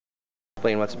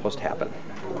explain what's supposed to happen.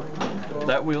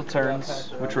 That wheel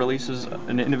turns, which releases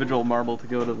an individual marble to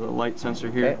go to the light sensor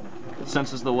here. Okay. It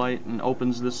senses the light and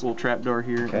opens this little trap door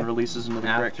here and releases into the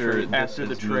correct tray after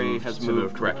the tray has moved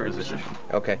to the correct position.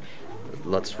 Okay,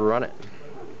 let's run it.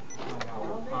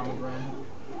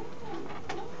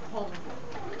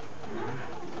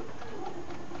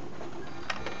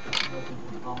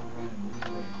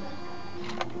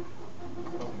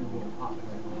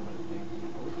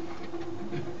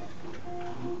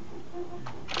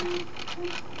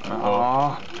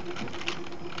 Aww.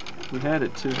 We had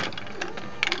it too.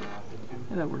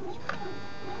 Yeah, that works.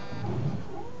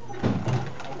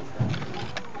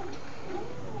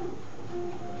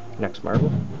 Next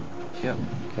marble. Yep.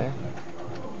 Okay.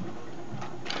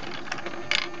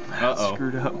 Uh-oh.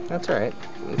 Screwed up. That's all right.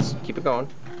 Let's keep it going.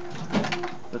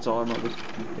 That's all our marbles.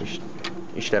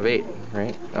 You should have 8,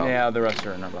 right? Oh. Yeah, the rest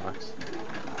are in our box.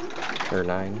 Or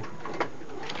 9.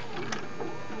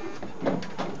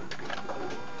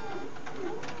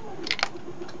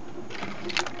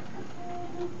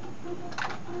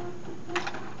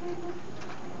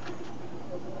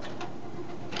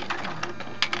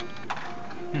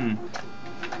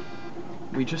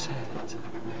 We just had it.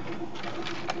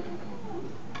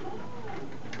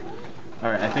 All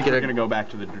right, I think we're gonna go back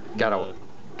to the. Got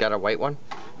a white one?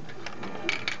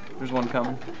 There's one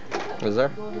coming. Is there?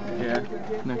 Yeah.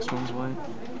 Next one's white.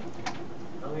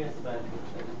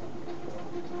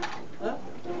 Huh?